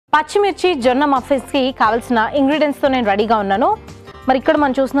పచ్చిమిర్చి జొన్న మఫిన్స్ కి కావాల్సిన ఇంగ్రీడియెంట్స్ తో నేను రెడీగా ఉన్నాను. మరి ఇక్కడ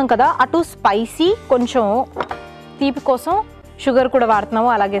మనం చూస్తున్నాం కదా, అటు స్పైసీ కొంచెం తీపి కోసం షుగర్ కూడా వాడుతున్నాము,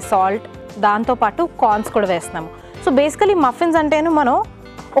 అలాగే సాల్ట్, దాంతో పాటు కార్న్స్ కూడా వేస్తున్నాము. సో బేసికలీ మఫిన్స్ అంటేనే మనం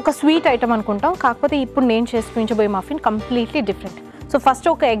ఒక స్వీట్ ఐటమ్ అనుకుంటాం, కాకపోతే ఇప్పుడు నేను చేసి చూపించబోయే muffin completely different. So first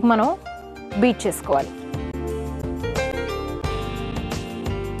ఒక ఎగ్ మనం బీట్ చేసుకోవాలి.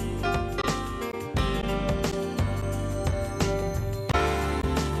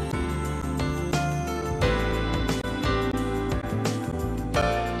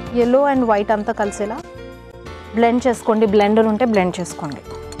 yellow and white అంతా కలిసేలా బ్లెండ్ చేసుకోండి. బ్లెండర్ ఉంటే బ్లెండ్ చేసుకోండి.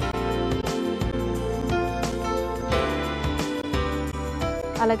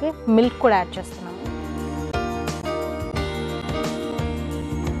 అలాగే మిల్క్ కూడా యాడ్ చేస్తున్నాము.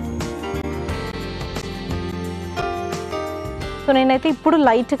 సో నేనైతే ఇప్పుడు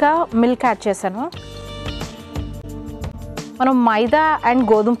లైట్గా మిల్క్ యాడ్ చేశాను. మనం మైదా అండ్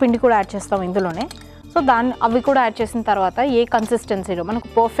గోధుమ పిండి కూడా యాడ్ చేస్తాం ఇందులోనే. సో అవి కూడా యాడ్ చేసిన తర్వాత ఏ కన్సిస్టెన్సీలో మనకు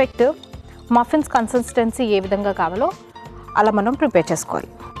పర్ఫెక్ట్ మఫిన్స్ కన్సిస్టెన్సీ ఏ విధంగా కావాలో అలా మనం ప్రిపేర్ చేసుకోవాలి.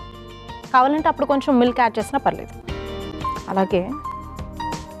 కావాలంటే అప్పుడు కొంచెం మిల్క్ యాడ్ చేసినా పర్లేదు. అలాగే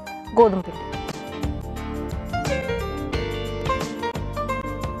గోధుమ పిండి,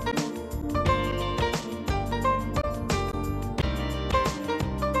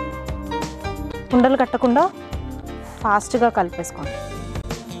 ఉండలు కట్టకుండా ఫాస్ట్గా కలిపేసుకోండి.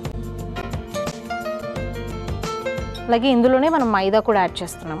 అలాగే ఇందులోనే మనం మైదా కూడా యాడ్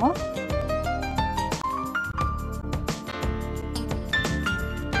చేస్తున్నాము.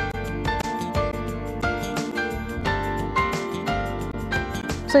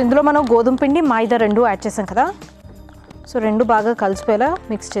 సో ఇందులో మనం గోధుమ పిండి మైదా రెండు యాడ్ చేసాం కదా, సో రెండు బాగా కలిసిపోయేలా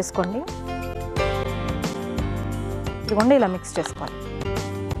మిక్స్ చేసుకోండి. ఇదిగోండి ఇలా మిక్స్ చేసుకోండి.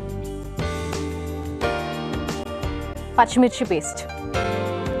 పచ్చిమిర్చి పేస్ట్,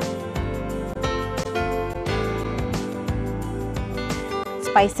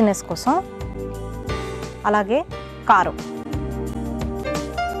 స్పైసీనెస్ కోసం, అలాగే కారం,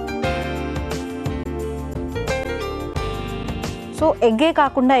 సో ఎగ్గే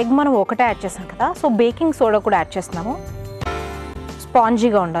కాకుండా ఎగ్ మనం ఒకటే యాడ్ చేసాం కదా, సో బేకింగ్ సోడా కూడా యాడ్ చేస్తున్నాము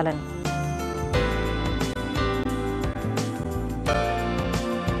స్పాంజీగా ఉండాలని.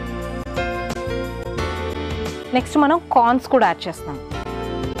 నెక్స్ట్ మనం కార్న్స్ కూడా యాడ్ చేస్తాం.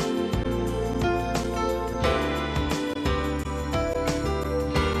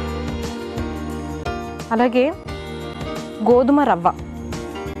 అలాగే గోధుమ రవ్వ,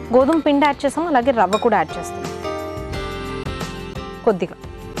 గోధుమ పిండి యాడ్ చేస్తాం, అలాగే రవ్వ కూడా యాడ్ చేస్తాం కొద్దిగా.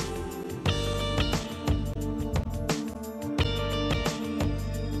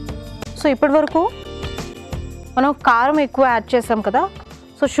 సో ఇప్పటి వరకు మనం కారం ఎక్కువ యాడ్ చేసాం కదా,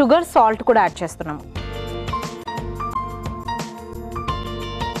 సో షుగర్ సాల్ట్ కూడా యాడ్ చేస్తున్నాము.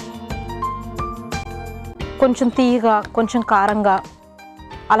 కొంచెం తీయగా, కొంచెం కారంగా,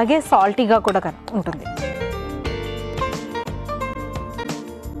 అలాగే సాల్టీగా కూడా ఉంటుంది.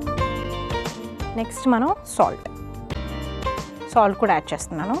 నెక్స్ట్ మనం సాల్ట్ కూడా యాడ్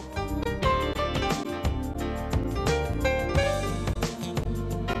చేస్తున్నాను.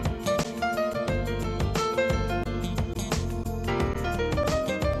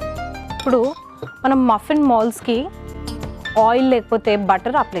 ఇప్పుడు మనం మఫిన్ మాల్స్కి ఆయిల్ లేకపోతే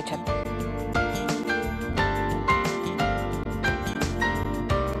బటర్ అప్లై చేద్దాం.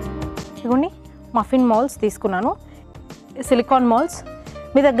 ఇదిగోండి మఫిన్ మాల్స్ తీసుకున్నాను, సిలికాన్ మాల్స్.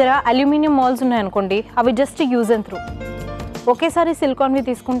 మీ దగ్గర అల్యూమినియం మాల్స్ ఉన్నాయనుకోండి, అవి జస్ట్ యూజ్ అండ్ త్రూ. ఒకేసారి సిలికాన్వి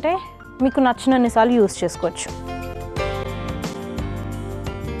తీసుకుంటే మీకు నచ్చినన్నిసార్లు యూజ్ చేసుకోవచ్చు.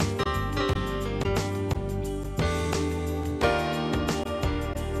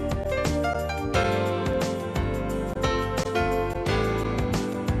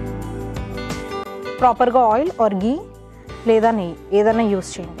 ప్రాపర్గా ఆయిల్ ఆర్ గీ లేదా నెయ్యి ఏదైనా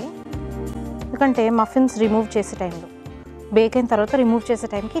యూజ్ చేయండి. ఎందుకంటే మఫిన్స్ రిమూవ్ చేసే టైంలో, బేక్ అయిన తర్వాత రిమూవ్ చేసే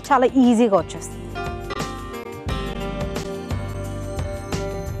టైంకి చాలా ఈజీగా వచ్చేస్తుంది.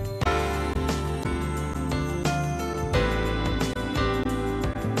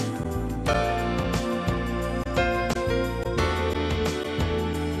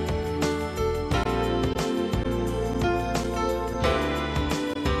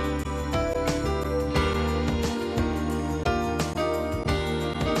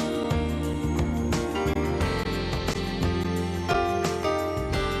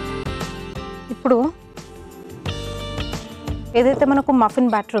 ఇప్పుడు ఏదైతే మనకు మఫిన్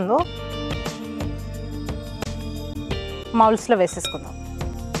బ్యాటర్ ఉందో మౌల్స్లో వేసేసుకుందాం.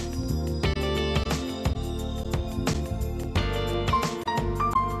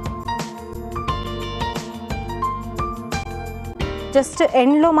 జస్ట్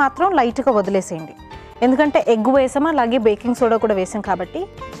ఎండ్లో మాత్రం లైట్గా వదిలేసేయండి. ఎందుకంటే ఎగ్ వేసాము, అలాగే బేకింగ్ సోడా కూడా వేసాం కాబట్టి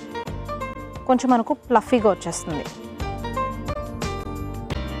కొంచెం మనకు ఫ్లఫీగా వచ్చేస్తుంది.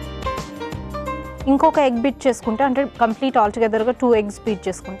 ఇంకొక ఎగ్ బీట్ చేసుకుంటే, అంటే కంప్లీట్ ఆల్టుగెదర్గా 2 eggs బీట్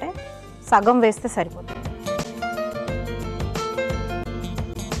చేసుకుంటే సగం వేస్తే సరిపోతుంది.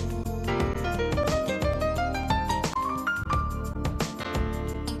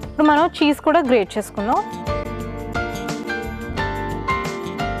 ఇప్పుడు మనం చీజ్ కూడా గ్రేట్ చేసుకుందాం.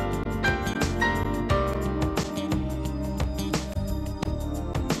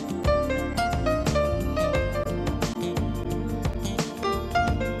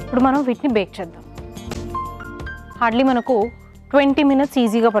 ఇప్పుడు మనం వీటిని బేక్ చేద్దాం. హార్డ్లీ మనకు 20 minutes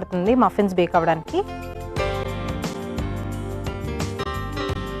ఈజీగా పడుతుంది మఫిన్స్ బేక్ అవ్వడానికి.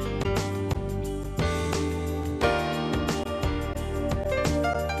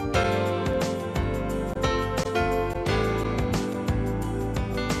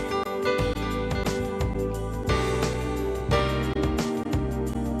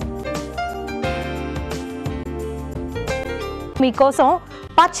 మీకోసం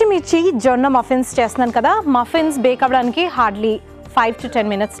పచ్చిమిర్చి జొన్న మఫిన్స్ చేస్తున్నాను కదా. మఫిన్స్ బేక్ అవ్వడానికి హార్డ్లీ 5 to 10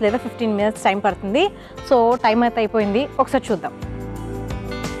 minutes లేదా 15 minutes టైం పడుతుంది. సో టైం అయితే అయిపోయింది, ఒకసారి చూద్దాం.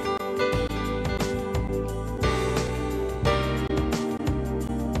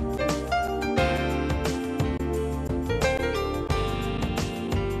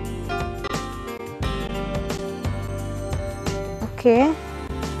 ఓకే,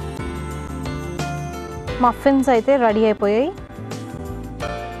 మఫిన్స్ అయితే రెడీ అయిపోయాయి.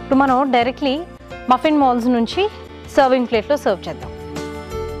 ఇప్పుడు మనం డైరెక్ట్లీ మఫిన్ మౌల్స్ నుంచి సర్వింగ్ ప్లేట్లో సర్వ్ చేద్దాం.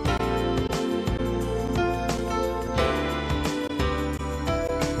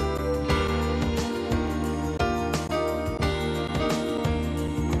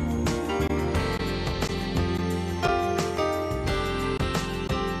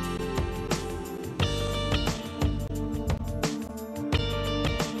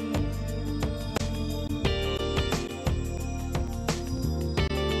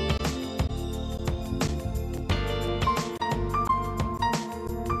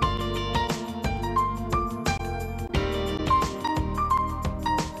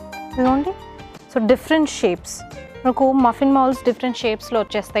 ఇదిగోండి. సో డిఫరెంట్ షేప్స్ మనకు మఫిన్ మౌల్స్ డిఫరెంట్ షేప్స్లో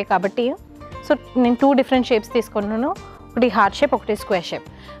వచ్చేస్తాయి కాబట్టి, సో నేను 2 different షేప్స్ తీసుకున్నాను. ఒకటి హార్ట్ షేప్, ఒకటి స్క్వేర్ షేప్.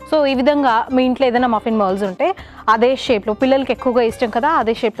 సో ఈ విధంగా మీ ఇంట్లో ఏదైనా మఫిన్ మౌల్స్ ఉంటే అదే షేప్లో, పిల్లలకి ఎక్కువగా ఇష్టం కదా,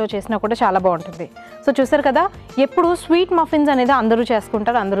 అదే షేప్లో చేసినా కూడా చాలా బాగుంటుంది. సో చూసారు కదా, ఎప్పుడు స్వీట్ మఫిన్స్ అనేది అందరూ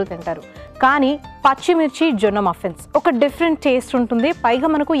చేసుకుంటారు, అందరూ తింటారు. కానీ పచ్చిమిర్చి జొన్న మఫిన్స్ ఒక డిఫరెంట్ టేస్ట్ ఉంటుంది. పైగా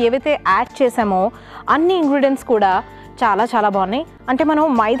మనకు ఏవైతే యాడ్ చేసామో అన్ని ఇంగ్రీడియంట్స్ కూడా చాలా చాలా బాగున్నాయి. అంటే మనం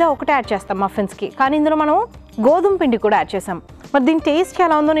మైదా ఒకటే యాడ్ చేస్తాం మఫిన్స్కి, కానీ ఇందులో మనం గోధుమ పిండి కూడా యాడ్ చేసాం. మరి దీని టేస్ట్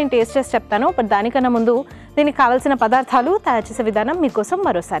ఎలా ఉందో నేను టేస్ట్ చేసి చెప్తాను. బట్ దానికన్నా ముందు దీనికి కావాల్సిన పదార్థాలు, తయారు చేసే విధానం మీకోసం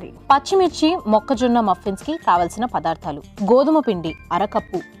మరోసారి. పచ్చిమిర్చి మొక్కజొన్న మఫిన్స్కి కావాల్సిన పదార్థాలు: గోధుమ పిండి 1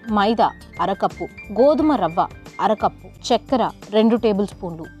 కప్పు, మైదా 1 కప్పు, గోధుమ రవ్వ 1 కప్పు, చక్కెర 2 టేబుల్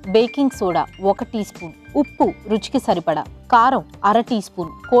స్పూన్లు, బేకింగ్ సోడా 1 టీ స్పూన్, ఉప్పు రుచికి సరిపడా, కారం 1/2 టీ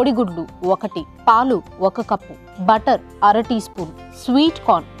స్పూన్, కోడిగుడ్లు 1, పాలు 1 cup, butter 1/2 tea spoon, sweet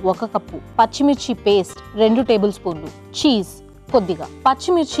corn 1 cup, పచ్చిమిర్చి పేస్ట్ 2 టేబుల్ స్పూన్లు, చీజ్ కొద్దిగా.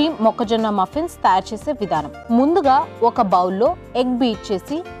 పచ్చిమిర్చి మొక్కజొన్న మఫిన్స్ తయారు చేసే విధానం: ముందుగా ఒక బౌల్లో ఎగ్ బీట్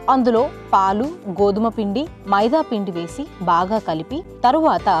చేసి అందులో పాలు, గోధుమ పిండి, మైదా పిండి వేసి బాగా కలిపి,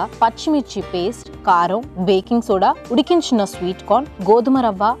 తరువాత పచ్చిమిర్చి పేస్ట్, కారం, బేకింగ్ సోడా, ఉడికించిన స్వీట్ కార్న్, గోధుమ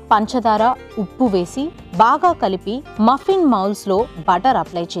రవ్వ, పంచదార, ఉప్పు వేసి బాగా కలిపి మఫిన్ మౌల్స్ లో బటర్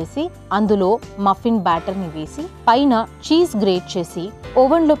అప్లై చేసి అందులో మఫిన్ బ్యాటర్ ని వేసి పైన చీజ్ గ్రేట్ చేసి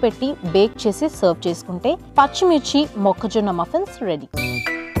ఓవెన్ లో పెట్టి బేక్ చేసి సర్వ్ చేసుకుంటే పచ్చిమిర్చి మొక్కజొన్న మఫిన్స్ రెడీ.